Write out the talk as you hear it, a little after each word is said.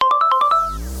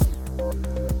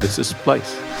This is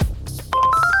Splice.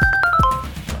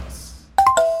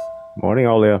 Morning,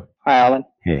 Aulia. Hi, Alan.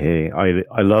 Hey,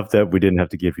 I love that we didn't have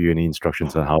to give you any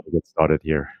instructions on how to get started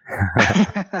here.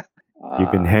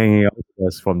 You've been uh, hanging out with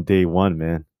us from day one,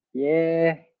 man.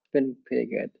 yeah, it's been pretty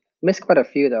good. Missed quite a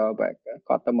few though, but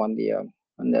caught them on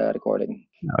the recording.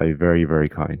 Very, very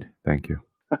kind. Thank you.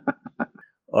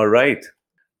 All right.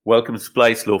 Welcome to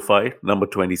Splice Lo-Fi number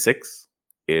 26.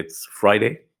 It's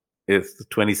Friday. It's the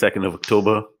 22nd of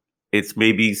October. It's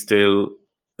maybe still,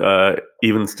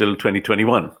 even still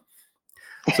 2021.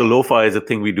 So Lo-Fi is a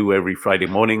thing we do every Friday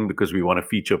morning because we want to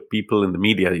feature people in the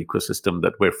media ecosystem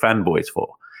that we're fanboys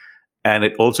for. And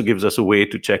it also gives us a way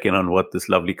to check in on what this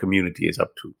lovely community is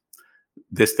up to.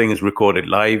 This thing is recorded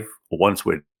live. Once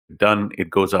we're done, it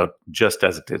goes out just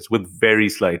as it is, with very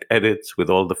slight edits, with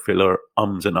all the filler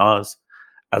ums and ahs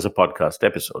as a podcast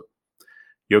episode.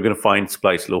 You're going to find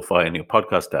Splice Lo-Fi in your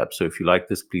podcast app. So if you like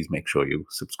this, please make sure you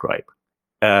subscribe.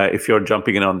 If you're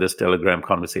jumping in on this Telegram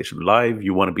conversation live,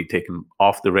 you want to be taken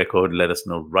off the record, let us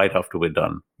know right after we're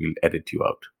done. We'll edit you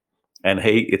out. And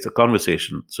hey, it's a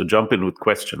conversation, so jump in with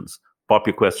questions. Pop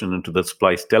your question into the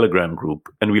Splice Telegram group,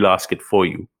 and we'll ask it for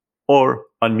you. Or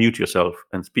unmute yourself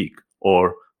and speak,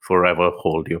 or forever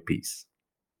hold your peace.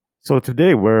 So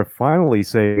today we're finally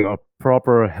saying a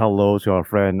proper hello to our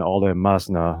friend Aulia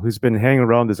Masna, who's been hanging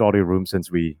around this audio room since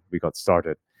we got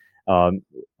started.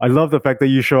 I love the fact that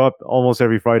you show up almost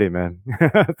every Friday, man.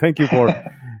 Thank you for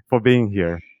being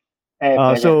here. Hey,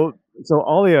 so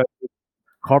Aulia,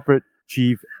 corporate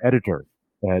chief editor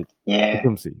at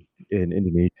Asumsi in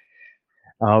Indonesia.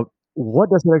 What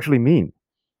does it actually mean?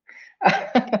 I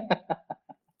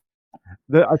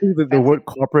think the word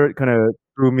corporate kind of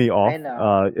threw me off. I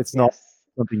know. It's not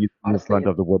something you see in front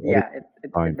of the word. Yeah,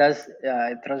 it does.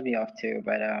 It throws me off too.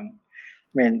 But I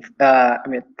mean,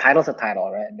 title's a title,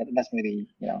 right? That doesn't really,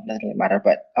 doesn't really matter.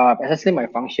 But essentially, my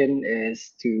function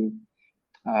is to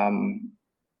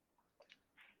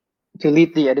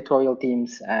lead the editorial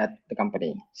teams at the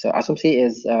company. So Asumsi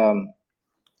is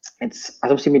it's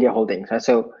Asumsi Media Holdings. Right?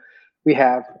 So we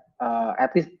have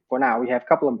at least for now we have a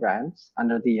couple of brands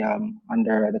under the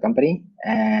company,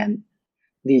 and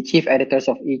the chief editors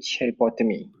of each report to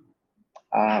me.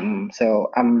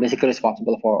 So I'm basically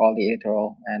responsible for all the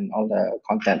editorial and all the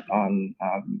content on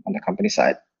the company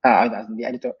side. As the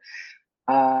editor,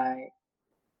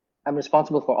 I'm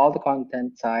responsible for all the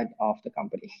content side of the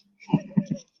company.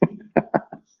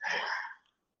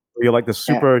 You're like the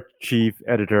super chief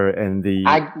editor, and the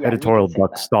editorial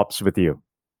buck stops with you.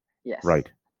 Yes. Right.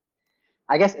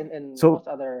 I guess in most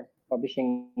other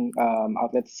publishing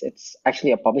outlets, it's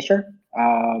actually a publisher.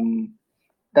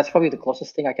 That's probably the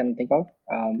closest thing I can think of.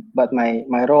 But my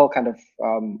role kind of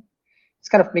it's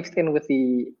kind of mixed in with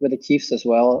the chiefs as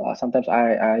well. Sometimes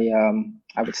I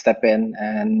would step in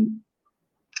and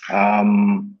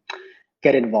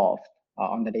get involved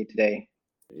on the day-to-day.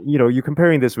 You're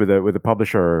comparing this with a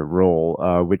publisher role,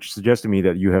 which suggests to me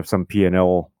that you have some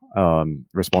P&L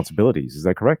responsibilities. Is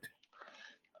that correct?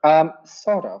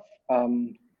 Sort of.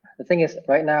 The thing is,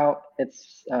 right now,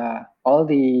 it's all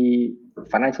the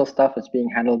financial stuff is being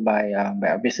handled by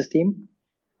our business team.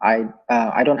 I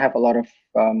don't have a lot of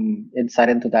insight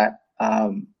into that.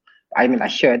 I mean, I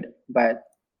should, but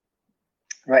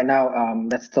right now,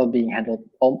 that's still being handled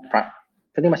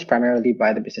pretty much primarily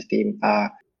by the business team. I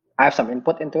have some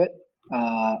input into it,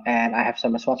 and I have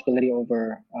some responsibility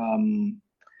over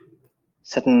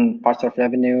certain parts of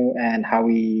revenue and how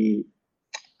we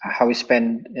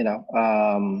spend,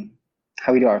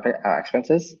 how we do our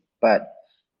expenses, but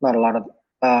not a lot of.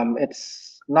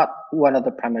 It's not one of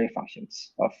the primary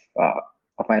functions of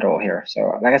my role here.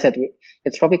 So, like I said,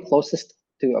 it's probably closest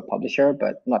to a publisher,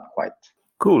 but not quite.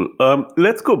 Cool.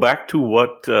 Let's go back to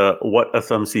what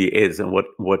Asumsi is and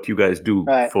what you guys do.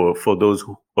 Right. For those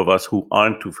of us who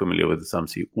aren't too familiar with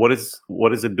Asumsi. What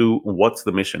does it do? What's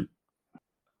the mission?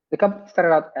 The company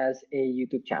started out as a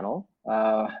YouTube channel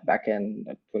back in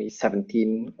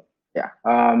 2017. Yeah.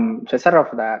 So I started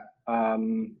off with that.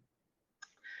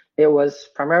 It was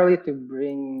primarily to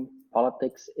bring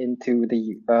politics into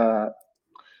the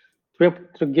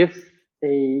to give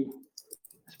a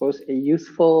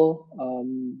useful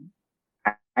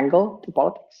angle to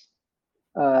politics,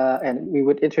 and we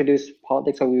would introduce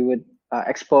politics, or we would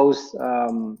expose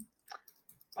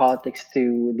politics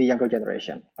to the younger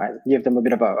generation, right? Give them a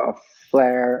bit of a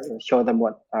flair, show them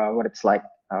what it's like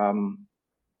on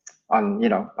and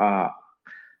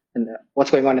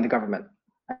what's going on in the government,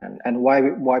 and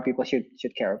why people should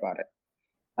care about it.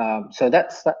 So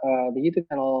that's the YouTube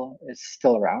channel is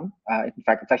still around. In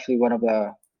fact, it's actually one of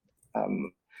the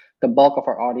bulk of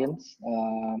our audience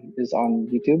is on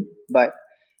YouTube, but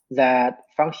that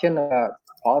function about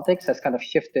politics has kind of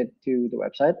shifted to the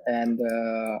website, and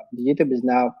the YouTube is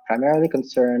now primarily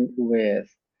concerned with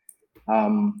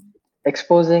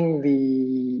exposing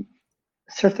the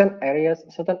certain areas,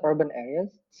 certain urban areas.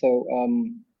 So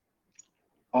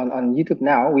on YouTube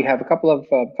now, we have a couple of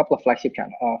flagship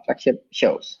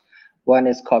shows. One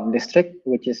is called District,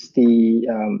 which is the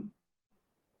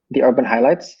urban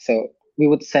highlights. So we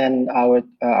would send our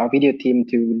video team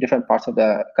to different parts of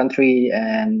the country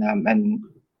and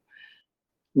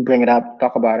bring it up,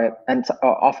 talk about it, and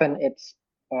often it's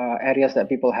areas that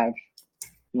people have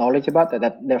knowledge about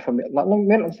that they're familiar, not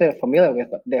necessarily familiar with,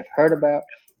 but they've heard about,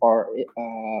 or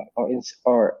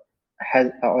or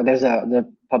or there's the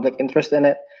public interest in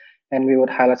it, and we would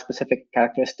highlight specific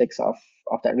characteristics of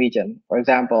that region. For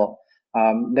example,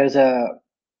 there's an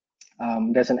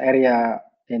area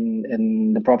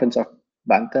in the province of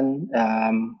Banten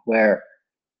where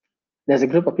there's a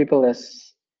group of people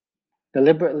that's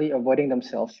deliberately avoiding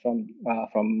themselves from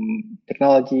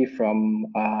technology, from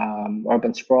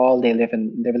urban sprawl. They live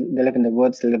in the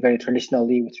woods. They live very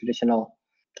traditionally with traditional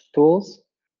tools.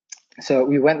 So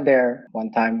we went there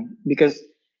one time because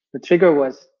the trigger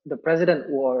was the president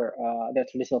wore their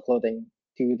traditional clothing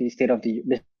to the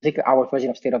basically our version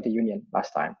of State of the Union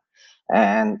last time,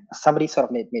 and somebody sort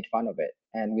of made fun of it,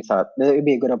 and we thought it would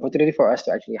be a good opportunity for us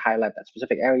to actually highlight that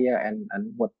specific area and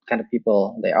what kind of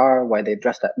people they are, why they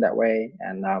dress that way,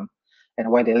 and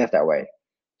why they live that way.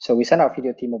 So we sent our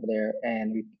video team over there,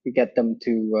 and we get them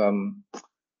to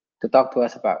talk to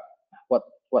us about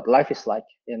what life is like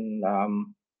in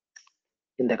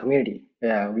the community.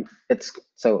 Yeah, it's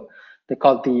so they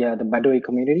call it the Baduy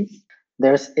community.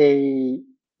 There's a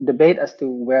debate as to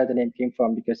where the name came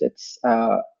from because it's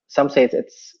some say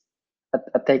it's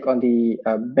a take on the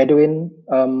Bedouin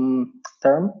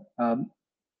term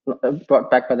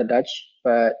brought back by the Dutch,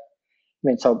 but I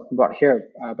mean so brought here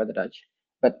by the Dutch.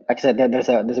 But like I said, there's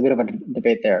a bit of a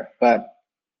debate there. But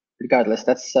regardless,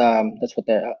 that's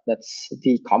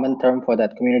the common term for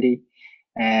that community,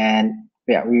 and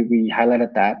yeah, we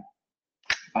highlighted that,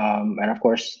 and of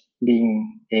course,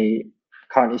 being a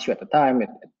current issue at the time, it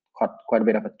caught quite a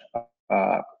bit of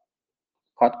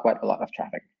caught quite a lot of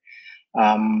traffic.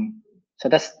 So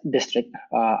that's District,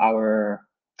 our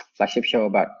flagship show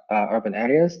about urban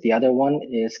areas. The other one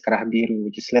is Kerah Biru,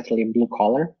 which is literally blue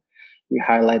collar. We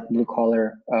highlight blue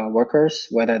collar workers,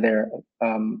 whether they're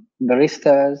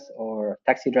baristas or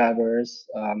taxi drivers,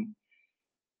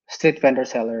 street vendor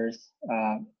sellers,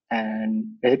 and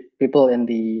people in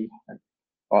the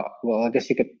well, I guess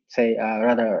you could say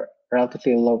rather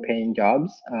relatively low-paying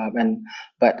jobs, and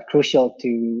but crucial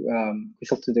to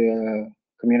the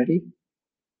community.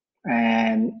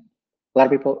 And a lot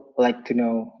of people like to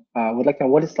know would like to know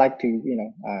what it's like to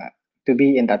to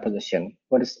be in that position.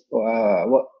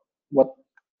 What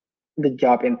the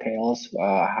job entails,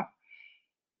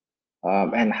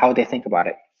 and how they think about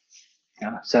it.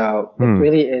 Yeah. So it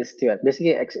really is to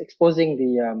basically exposing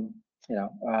you know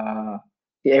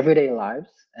the everyday lives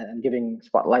and giving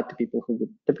spotlight to people who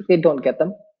typically don't get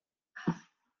them.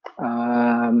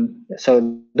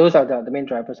 So those are the main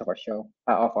drivers of our show,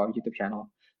 of our YouTube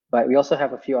channel. But we also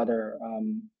have a few other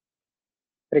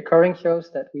recurring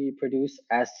shows that we produce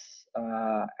as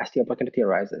the opportunity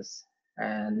arises.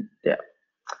 And yeah,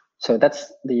 so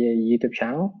that's the YouTube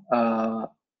channel.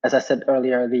 As I said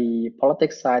earlier, the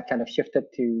politics side kind of shifted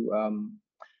to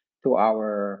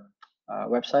our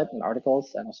website and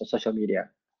articles and also social media.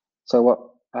 So what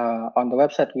on the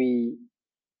website we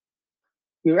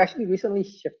actually recently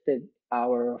shifted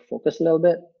our focus a little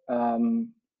bit,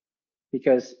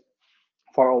 because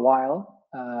for a while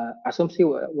Asumsi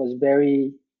was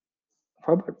very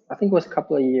for about, I think it was a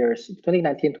couple of years,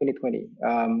 2019, 2020.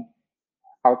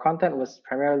 Our content was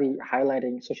primarily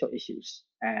highlighting social issues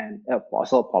and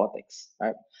also politics,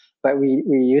 right? But we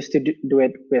used to do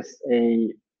it with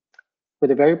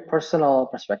a very personal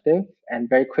perspective and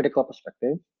very critical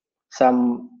perspective.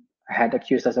 Some had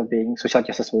accused us of being social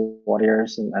justice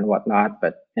warriors and whatnot,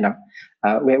 but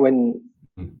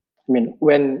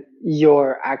when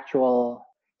your actual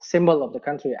symbol of the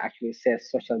country actually says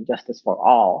social justice for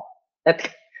all,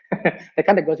 that that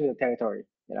kind of goes with the territory,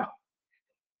 you know.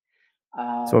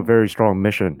 So a very strong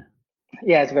mission.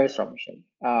 Yeah, it's a very strong mission.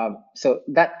 So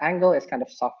that angle is kind of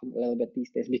softened a little bit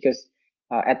these days because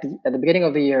at the beginning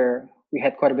of the year we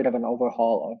had quite a bit of an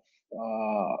overhaul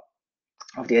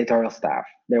of the editorial staff.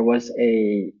 There was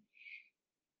a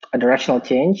directional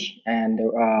change, and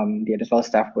the editorial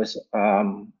staff was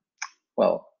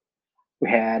well, we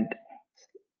had,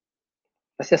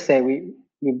 let's just say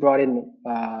we brought in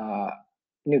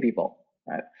new people,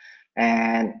 right?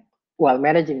 And while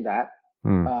managing that,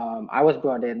 I was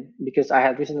brought in because I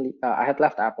had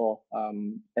left Apple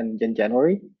in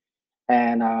January,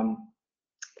 and and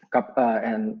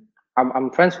I'm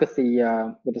friends with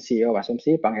the CEO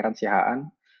Asumsi, Pangeran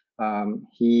Sihaan.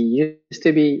 He used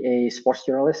to be a sports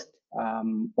journalist,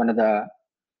 one of the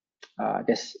I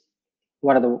guess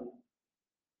one of the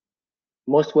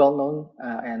most well known,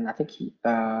 and I think he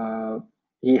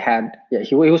had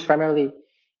he was primarily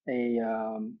a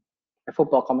um, a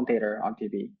football commentator on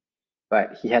TV,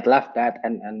 but he had left that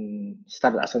and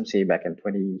started Asumsi back in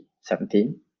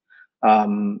 2017.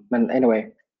 And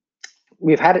anyway,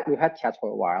 we've had chats for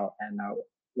a while, and now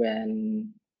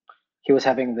when he was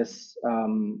having this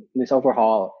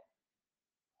overhaul,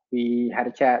 we had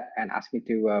a chat and asked me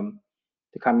to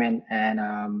come in and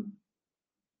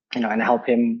and help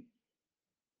him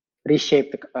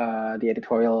reshape the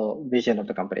editorial vision of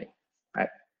the company. Right.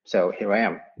 So here I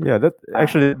am. Yeah, that Uh,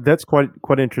 actually that's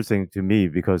quite interesting to me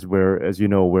because we're, as you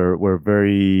know, we're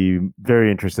very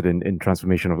interested in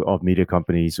transformation of media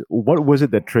companies. What was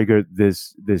it that triggered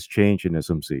this change in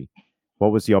Asumsi?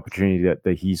 What was the opportunity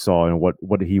that he saw, and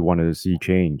what did he wanted to see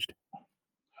changed?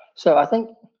 so I think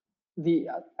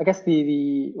I guess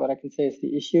the what I can say is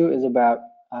the issue is about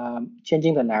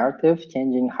changing the narrative,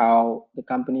 changing how the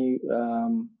company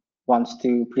wants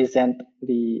to present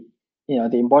the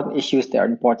important issues that are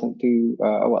important to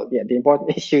the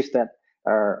important issues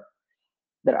are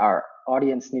that our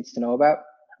audience needs to know about.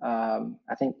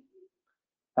 I think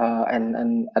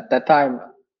and at that time,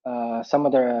 some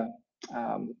other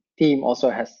team also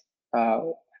has.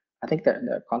 I think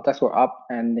their contracts were up,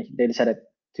 and they decided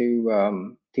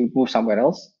to move somewhere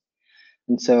else.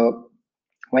 And so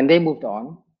when they moved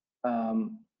on,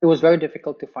 it was very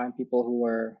difficult to find people who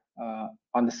were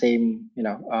on the same,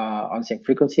 on the same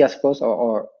frequency, I suppose,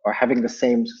 or having the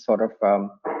same sort of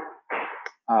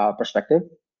perspective.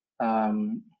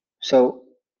 Um, so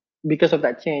because of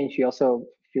that change, we also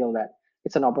feel that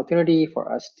it's an opportunity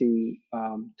for us to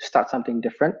start something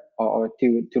different, or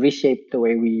to reshape the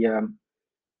way we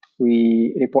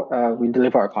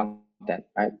deliver our content,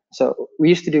 right? So we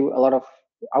used to do a lot of,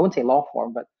 I wouldn't say long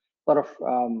form, but a lot of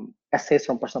essays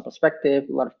from personal perspective,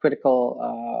 a lot of critical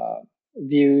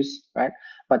views, right?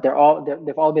 But they've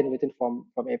all been written from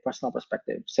a personal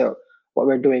perspective. So what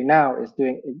we're doing now is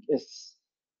going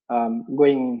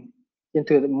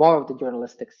into more of the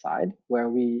journalistic side, where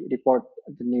we report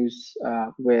the news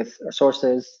with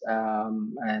sources,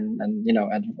 and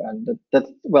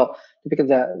well, because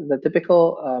the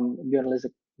typical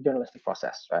journalistic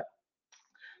process, right?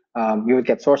 We would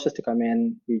get sources to come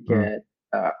in. We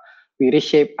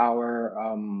reshape our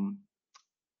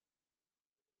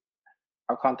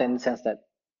content in the sense that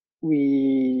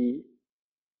we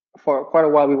for quite a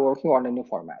while we were working on a new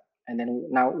format, and then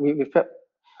now we've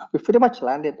pretty much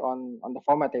landed on the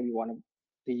format that we want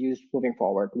to use moving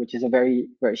forward, which is a very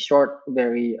short,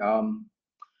 very on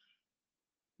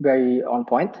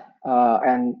point.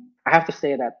 And I have to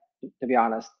say that, to be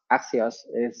honest, Axios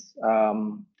is a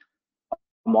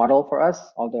model for us.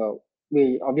 Although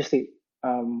we obviously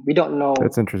we don't know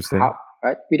That's how, interesting.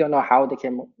 right? We don't know how they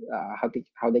came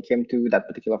how they came to that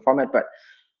particular format, but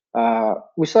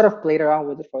we sort of played around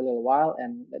with it for a little while,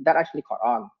 and that actually caught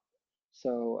on.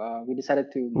 So we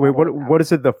decided to Wait, model it what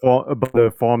is it about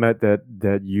the format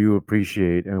that you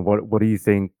appreciate, and what do you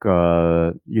think?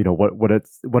 What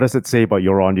does it say about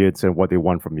your audience and what they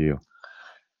want from you?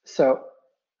 so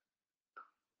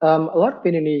a lot of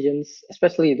Indonesians,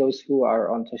 especially those who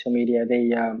are on social media,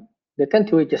 they tend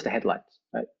to read just the headlines,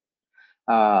 right?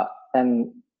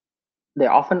 And they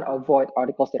often avoid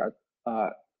articles that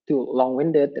are too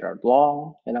long-winded, that are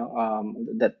long,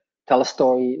 that tell a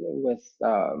story with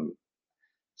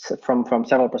from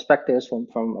several perspectives,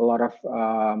 from a lot of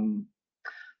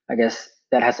I guess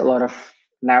that has a lot of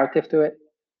narrative to it.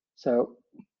 So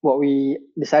what we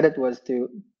decided was to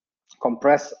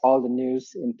compress all the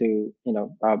news into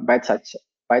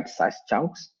bite-sized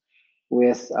chunks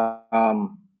with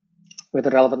with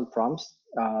the relevant prompts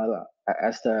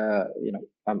as the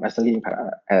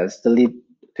lead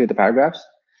to the paragraphs.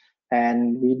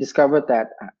 And we discovered that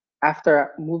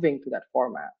after moving to that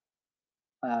format,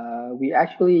 we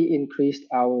actually increased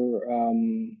our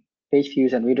page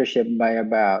views and readership by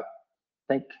about,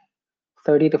 I think,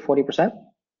 30 to 40%.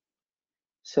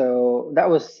 So that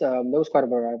was quite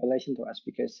of a revelation to us,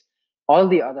 because all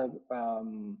the other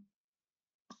um,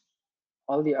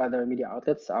 all the other media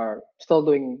outlets are still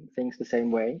doing things the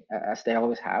same way as they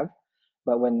always have.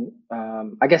 But when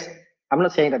I guess I'm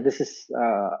not saying that this is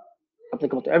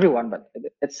applicable to everyone, but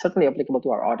it's certainly applicable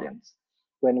to our audience.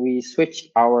 When we switched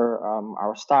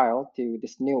our style to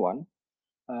this new one,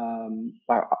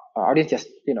 our audience just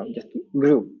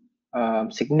grew.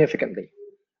 significantly.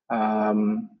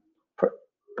 Um, per,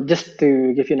 just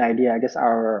to give you an idea, I guess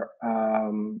our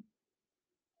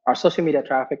social media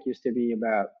traffic used to be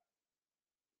about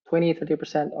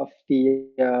 20-30% of the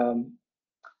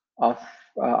of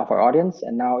of our audience,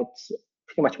 and now it's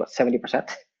pretty much about 70%,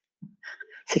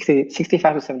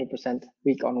 65 to 70%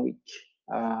 week on week.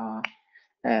 Uh,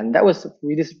 and that was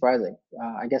really surprising.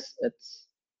 I guess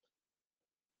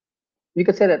you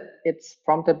could say that it's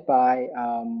prompted by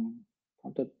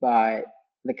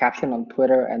the caption on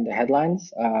Twitter and the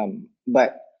headlines.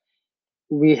 But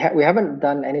we haven't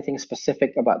done anything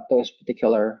specific about those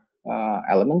particular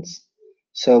elements.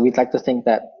 So we'd like to think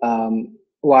that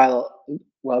while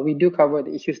while we do cover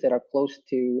the issues that are close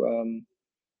to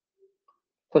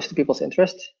people's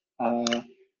interest, uh,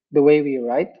 the way we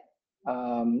write,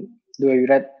 the way we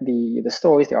write the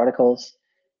stories, the articles,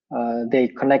 they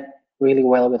connect really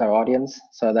well with our audience,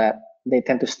 so that they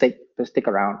tend to stick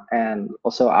around. And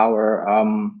also our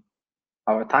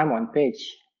time on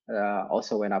page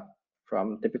also went up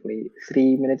from typically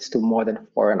 3 minutes to more than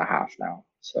 4.5 now.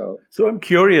 So I'm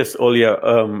curious, Aulia,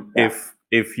 Yeah.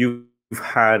 if you've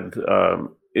had,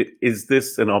 is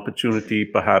this an opportunity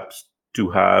perhaps to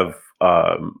have,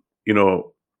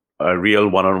 a real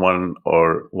one-on-one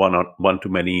or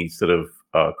one-to-many sort of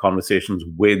conversations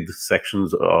with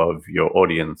sections of your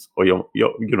audience or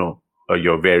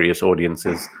your various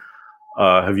audiences?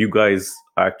 Have you guys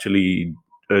actually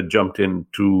jumped in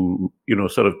to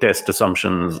sort of test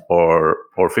assumptions or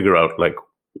figure out like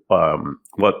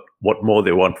what more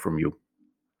they want from you?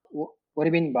 What do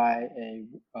you mean by a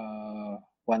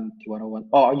one-to-one?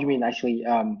 Oh, you mean actually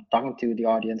talking to the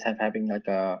audience and having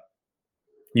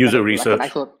User like an research,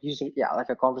 actual user, yeah, like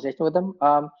a conversation with them?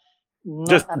 Not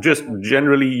just at the just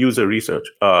generally user research,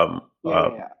 Yeah, yeah,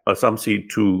 yeah. Asumsi,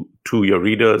 to your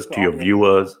readers, To to your audience.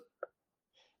 viewers.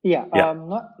 Yeah, Yeah.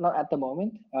 not at the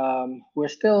moment. We're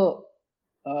still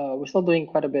doing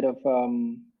quite a bit of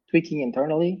tweaking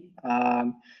internally.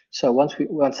 So once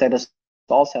that is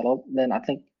all settled, then I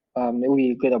think it will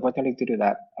be a good opportunity to do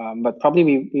that. But probably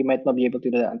we might not be able to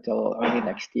do that until early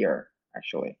next year,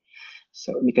 actually.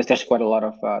 So because there's quite a lot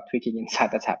of tweaking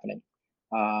inside that's happening.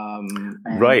 And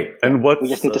Right. yeah, And we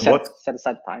just what's need to what's set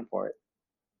aside time for it.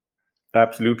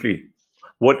 absolutely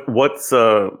what's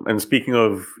and speaking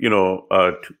of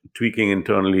tweaking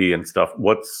internally and stuff,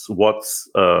 what's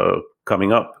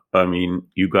coming up? I mean,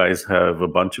 you guys have a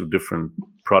bunch of different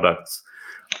products.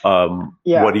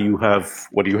 Yeah. What do you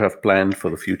have planned for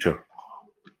the future?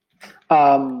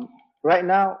 Right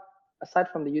now, aside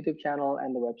from the YouTube channel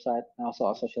and the website, and also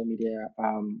our social media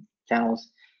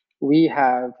channels, we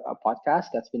have a podcast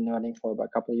that's been running for about a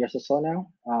couple of years or so now.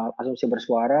 Asumsi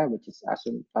Bersuara, which is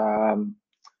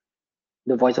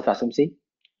the voice of Asumsi.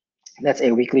 That's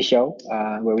a weekly show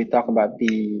where we talk about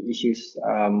the issues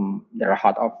that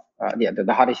are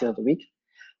the hot issues of the week.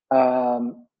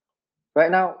 Um,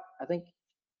 right now, I think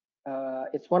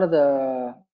it's one of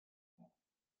the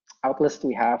outlets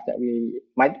we have that we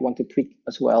might want to tweak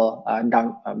as well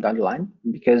down the line,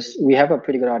 because we have a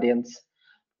pretty good audience,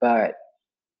 but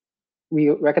we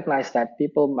recognize that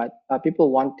people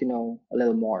want to know a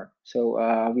little more.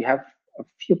 So we have a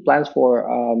few plans for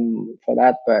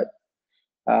that, but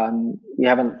we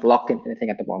haven't locked in anything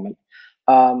at the moment.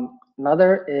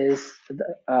 Another is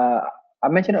I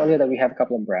mentioned earlier that we have a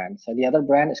couple of brands. So the other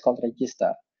brand is called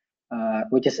Regista,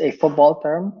 which is a football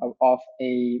term of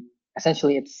a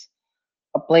essentially it's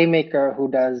a playmaker who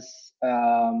does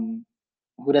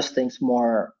things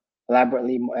more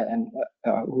elaborately and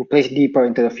who plays deeper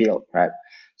into the field, right?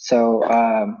 So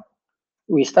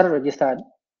we started Regista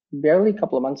barely a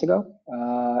couple of months ago.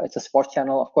 It's a sports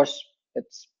channel, of course.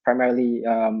 It's primarily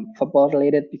football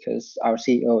related because our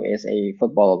CEO is a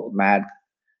football mad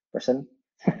person.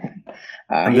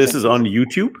 And He's this a is he's on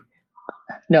YouTube?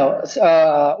 no.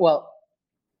 Well,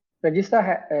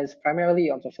 Regista is primarily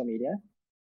on social media,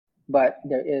 but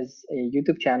there is a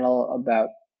YouTube channel about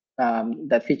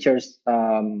that features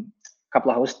a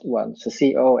couple of hosts. One's a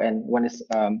CEO and one is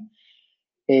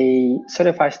a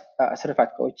certified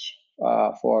coach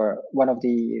for one of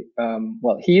the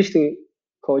well, he used to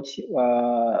coach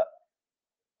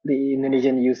the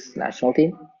Indonesian youth national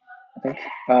team, I think.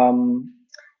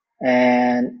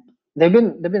 And they've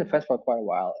been friends for quite a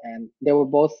while, and they're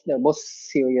both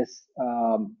serious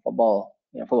football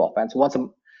fans.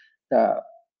 The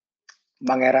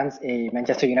Mangeran's a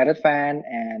Manchester United fan,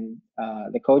 and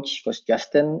the coach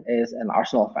Justin is an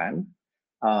Arsenal fan.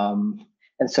 Um,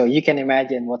 and so you can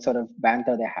imagine what sort of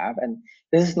banter they have. And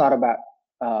this is not about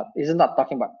this is not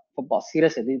talking about football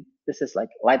seriously. This is like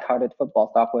lighthearted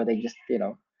football talk where they just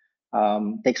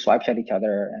take swipes at each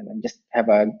other, and just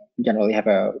generally have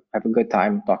a good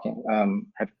time talking.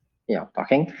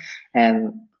 Talking,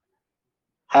 and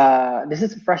this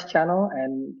is a fresh channel,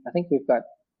 and I think we've got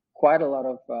quite a lot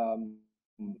of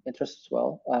interest as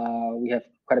well. We have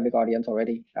quite a big audience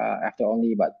already after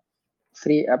only about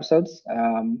 3 episodes.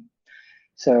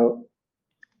 So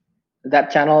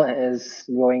that channel is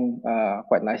growing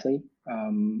quite nicely.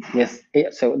 Yes,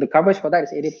 so the coverage for that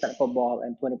is 80% football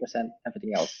and 20%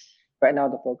 everything else. Right now,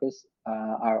 the focus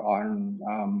are on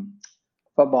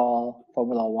football,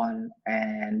 Formula One,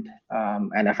 and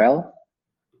NFL.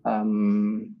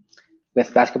 Um,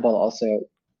 with basketball also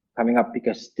coming up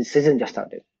because the season just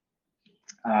started.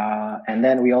 And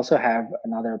then we also have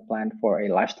another plan for a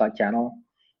lifestyle channel,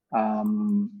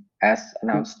 as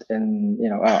announced in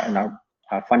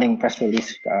our funding press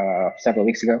release several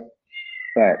weeks ago.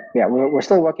 But yeah, we're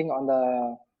still working on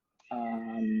the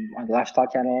lifestyle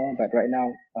channel. But right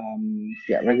now,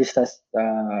 registers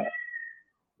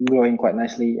growing quite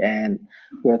nicely, and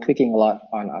we're tweaking a lot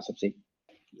on Asumsi.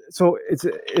 So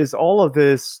is all of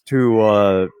this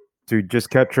to just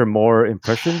capture more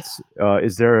impressions?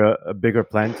 Is there a bigger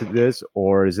plan to this,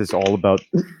 or is this all about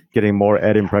getting more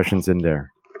ad impressions in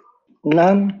there?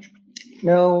 None,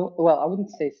 no. Well, I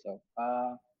wouldn't say so.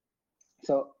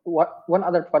 So what one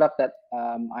other product that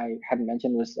I hadn't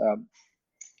mentioned was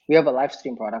we have a live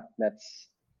stream product that's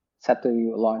set to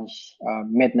launch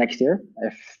mid next year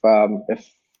if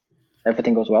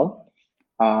everything goes well.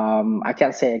 I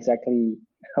can't say exactly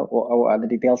what are the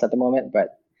details at the moment,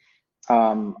 but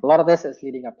a lot of this is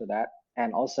leading up to that,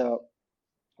 and also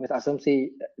with Asumsi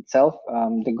itself,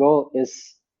 the goal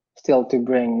is still to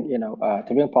bring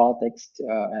politics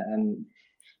and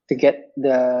to get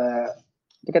the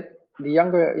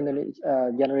younger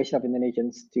generation of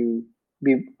Indonesians to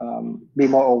be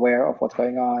more aware of what's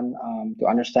going on, to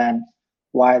understand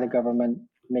why the government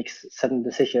makes certain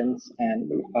decisions, and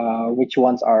which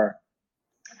ones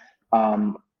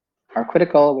um, are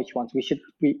critical, which ones we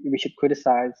should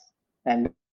criticize, and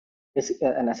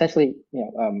and essentially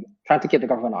trying to keep the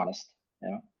government honest,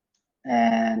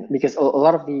 and because a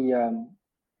lot of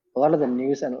the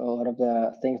news and a lot of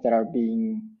the things that are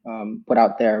being put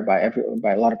out there by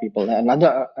a lot of people, and I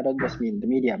don't just mean the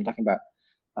media. I'm talking about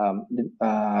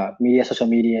the media, social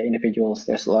media, individuals.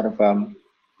 There's a lot of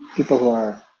people who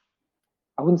are,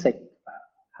 I wouldn't say,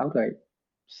 how do I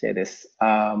say this?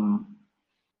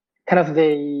 Kind of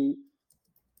they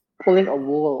pulling a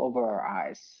wool over our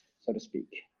eyes, so to speak.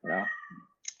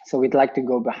 So we'd like to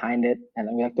go behind it,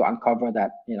 and we have to uncover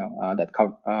that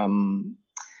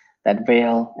that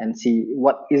veil and see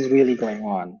what is really going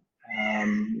on.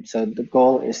 So the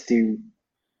goal is to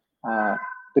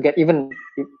get even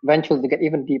eventually to get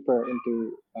even deeper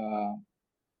into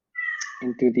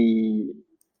the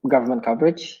government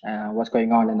coverage, what's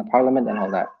going on in the parliament and all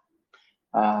that,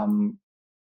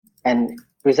 and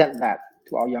present that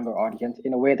to our younger audience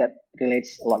in a way that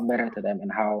relates a lot better to them,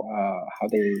 and how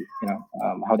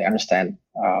they understand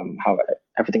how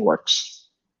everything works.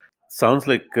 Sounds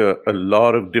like a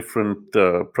lot of different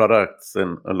products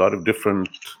and a lot of different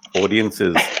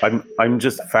audiences. I'm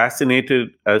just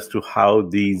fascinated as to how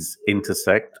these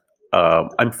intersect.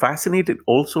 I'm fascinated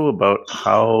also about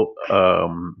how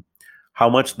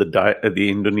much the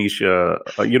Indonesia,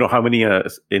 how many are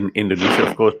in Indonesia,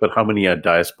 of course, but how many are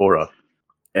diaspora.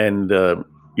 And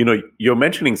you're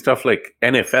mentioning stuff like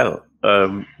NFL,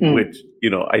 which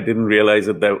I didn't realize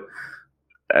that.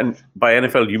 And by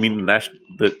NFL, you mean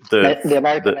the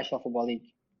American National Football League,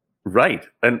 right?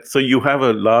 And so you have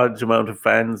a large amount of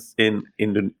fans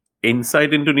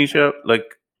inside Indonesia,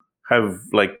 have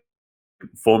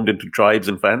formed into tribes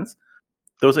and fans.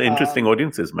 Those are interesting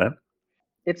audiences, man.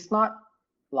 It's not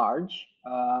large,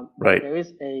 right? There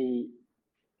is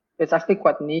it's actually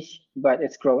quite niche, but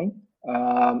it's growing,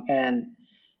 and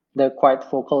they're quite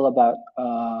vocal about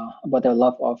their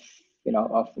love of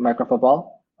American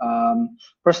football.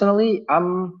 Personally,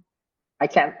 I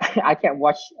can't I can't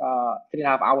watch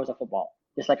 3.5 hours of football,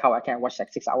 just like how I can't watch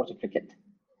like 6 hours of cricket.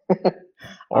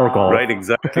 Or golf. Right,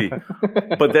 exactly.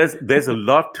 But there's a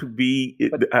lot to be.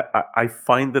 I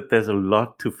find that there's a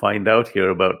lot to find out here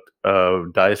about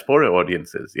diaspora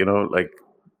audiences.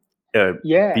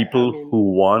 People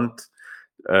who want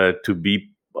to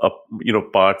be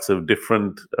parts of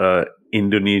different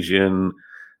Indonesian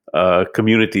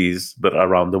communities, but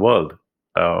around the world.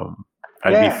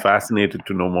 I'd be fascinated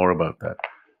to know more about that.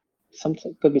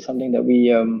 Something could be something that we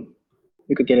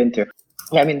could get into.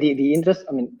 Yeah, I mean the interest.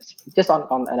 I mean, just on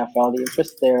NFL, the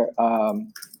interest there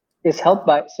is helped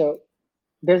by. So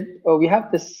there's we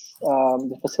have this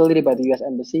the facility by the U.S.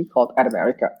 Embassy called Ad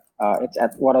America. It's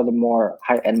at one of the more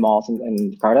high-end malls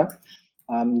in Jakarta.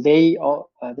 They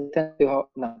tend to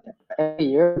no, every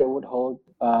year they would hold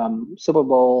Super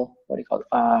Bowl, what do you call it?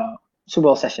 Super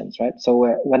Bowl sessions, right?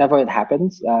 So whenever it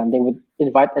happens, they would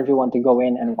invite everyone to go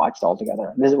in and watch it all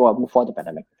together. This is well before the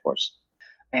pandemic, of course,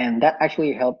 and that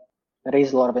actually helped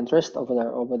raise a lot of interest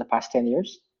over the past 10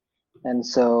 years. And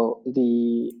so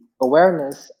the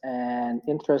awareness and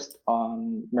interest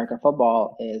on American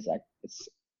football is like it's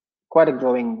quite a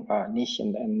growing niche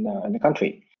in the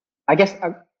country. I guess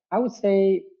I would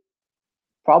say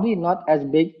probably not as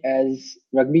big as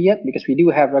rugby yet because we do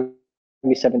have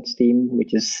rugby sevens team,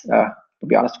 which is to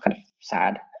be honest kind of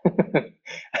sad.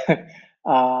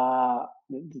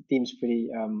 The team's pretty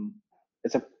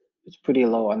it's a it's pretty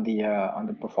low on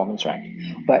the performance rank.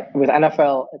 But with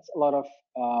NFL, it's a lot of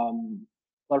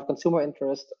consumer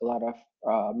interest, a lot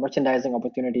of merchandising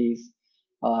opportunities,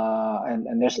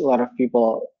 and there's a lot of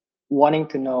people wanting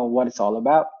to know what it's all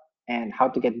about and how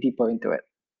to get deeper into it.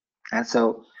 And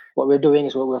so what we're doing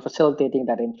is we're facilitating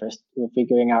that interest. We're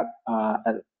figuring out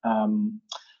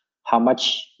how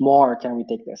much more can we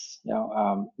take this,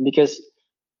 because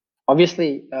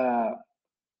obviously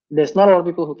there's not a lot of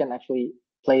people who can actually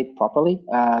play it properly.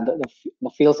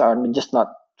 The fields are just not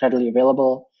readily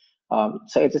available.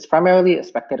 So it's primarily a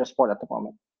spectator sport at the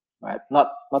moment, right? Not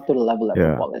to the level that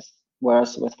Yeah, football is.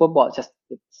 Whereas with football, it's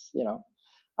it's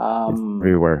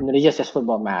everywhere. Indonesia's just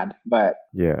football mad. But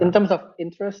in Yeah, terms of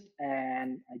interest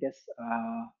and I guess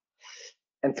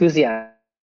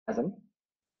enthusiasm,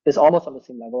 is almost on the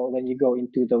same level when you go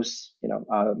into those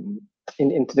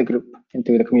into the group,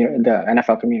 into the community, the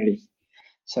NFL community.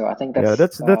 So I think yeah.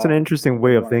 That's an interesting where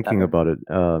way we of want to tap thinking in. about it.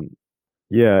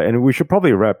 Yeah, and we should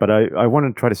probably wrap, but I want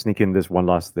to try to sneak in this one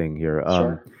last thing here.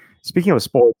 Sure. Speaking of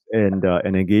sports and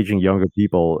engaging younger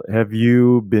people, have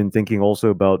you been thinking also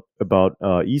about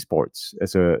esports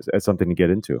as something to get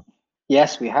into?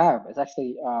 Yes, we have. It's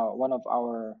actually one of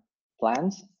our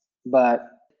plans, but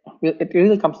it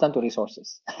really comes down to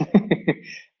resources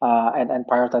and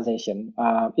prioritization.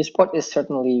 Esport is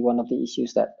certainly one of the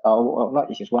issues that, well, not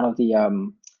issues, one of the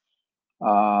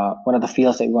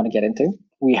fields that we want to get into.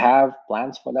 We have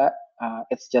plans for that.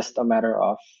 It's just a matter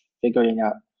of figuring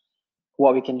out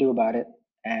what we can do about it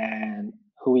and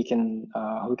who can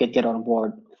get on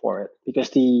board for it because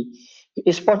the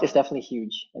sport is definitely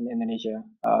huge in Indonesia.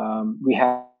 We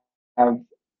have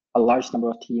a large number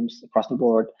of teams across the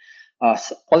board.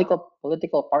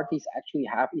 Political parties actually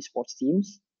have esports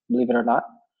teams, believe it or not.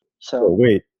 Oh, So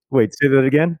wait, say that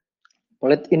again.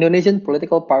 Indonesian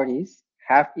political parties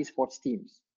have esports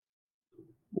teams.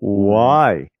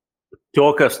 Why?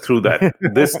 Talk us through that.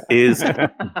 This is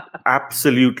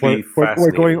absolutely We're going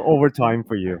fascinating. over time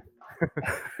for you.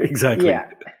 Exactly. Yeah.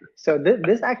 So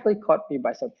this actually caught me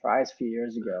by surprise a few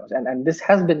years ago, and this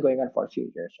has been going on for a few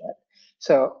years, right?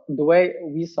 So the way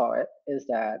we saw it is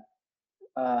that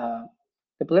uh,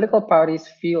 the political parties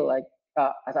feel like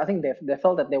I think they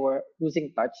felt that they were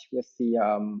losing touch with the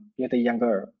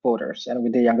younger voters and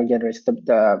with the younger generation,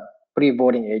 the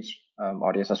pre-voting age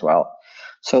audience as well.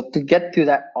 So to get to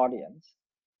that audience,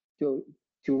 to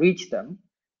to reach them,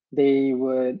 they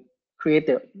would create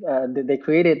they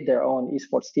created their own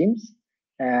esports teams,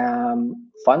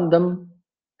 fund them,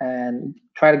 and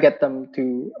try to get them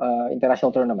to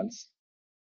international tournaments,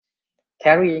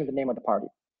 carrying the name of the party,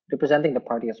 representing the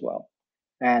party as well.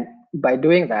 And by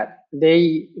doing that,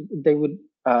 they would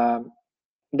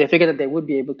they figured that they would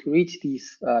be able to reach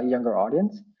these younger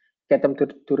audience, get them to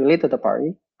relate to the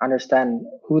party, understand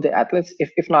who the athletes,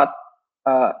 if not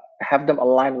have them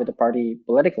align with the party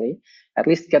politically, at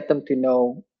least get them to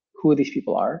know who these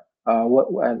people are, what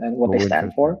and what they Oh, stand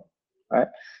interesting. for, right?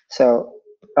 So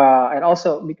and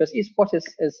also because esports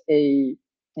is a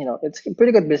it's a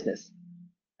pretty good business,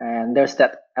 and there's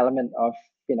that element of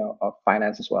of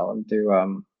finance as well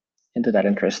into that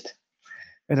interest.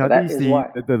 And So are that these is why.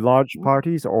 the large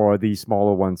parties or the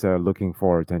smaller ones that are looking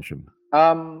for attention?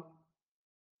 Um,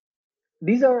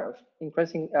 these are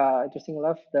interesting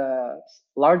enough, the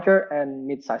larger and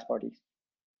mid-sized parties.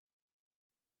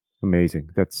 Amazing.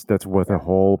 That's worth a Yeah.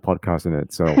 whole podcast in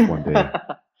itself one day.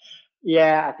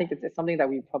 Yeah, I think it's something that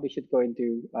we probably should go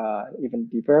into even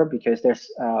deeper because there's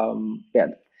yeah,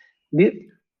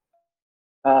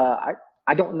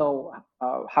 I don't know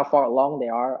how far along they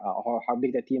are or how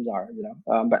big their teams are,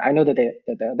 but I know that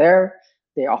they're there.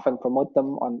 They often promote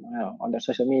them on their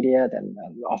social media, then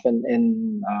often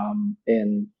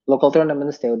in local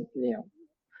tournaments they would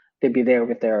they'd be there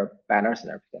with their banners and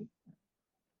everything.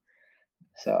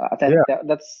 So I think Yeah,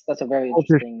 that's a very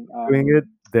culture interesting doing it,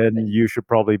 then thing. you should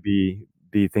probably be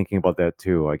thinking about that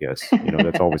too, I guess.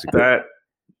 That's always a good.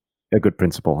 That a good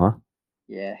principle, huh?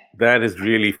 Yeah. That is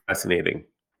really fascinating.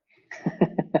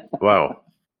 Wow.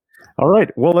 All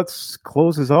right. Well, let's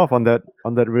close this off on that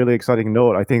really exciting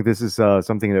note. I think this is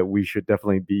something that we should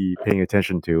definitely be paying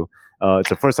attention to. It's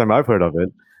the first time I've heard of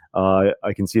it.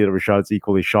 I can see that Rashad's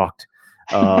equally shocked.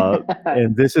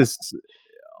 And this is,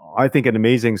 I think, an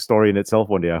amazing story in itself.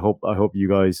 One day, I hope you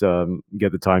guys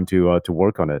get the time to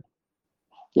work on it.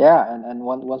 Yeah, and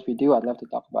once we do, I'd love to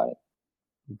talk about it.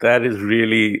 That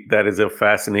is a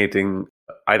fascinating,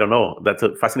 I don't know, that's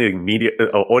a fascinating media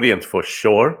audience for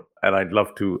sure. And I'd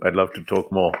love to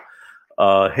talk more.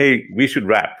 Hey, we should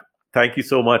wrap. Thank you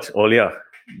so much, Aulia.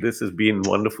 This has been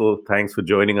wonderful. Thanks for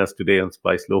joining us today on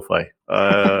Splice Lo-Fi.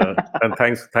 And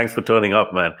thanks for turning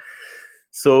up, man.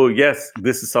 So yes,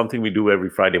 this is something we do every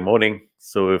Friday morning.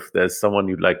 So if there's someone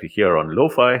you'd like to hear on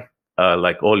Lo-Fi,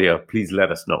 like Aulia, please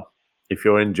let us know. If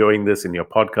you're enjoying this in your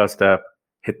podcast app,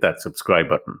 hit that subscribe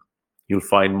button. You'll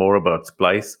find more about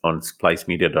Splice on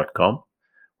splicemedia.com.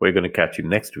 We're going to catch you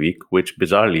next week, which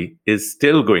bizarrely is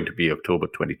still going to be October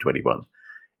 2021,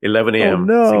 11 a.m.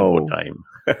 no. Singapore time.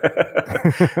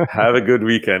 Have a good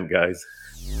weekend, guys.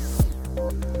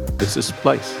 This is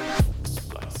Splice.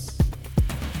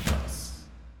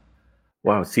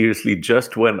 Wow, seriously,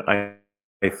 just when I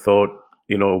thought,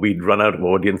 we'd run out of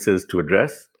audiences to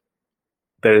address,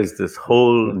 there is this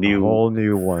whole new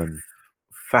one.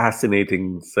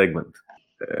 Fascinating segment.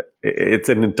 It's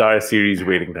an entire series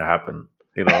waiting to happen,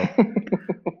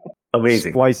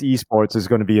 Amazing. Splice esports is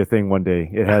going to be a thing one day.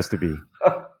 It has to be.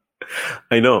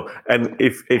 I know. And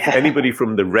if anybody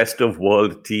from the rest of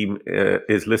world team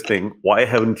is listening, why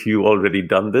haven't you already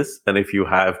done this? And if you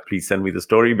have, please send me the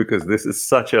story, because this is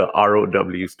such a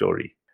ROW story.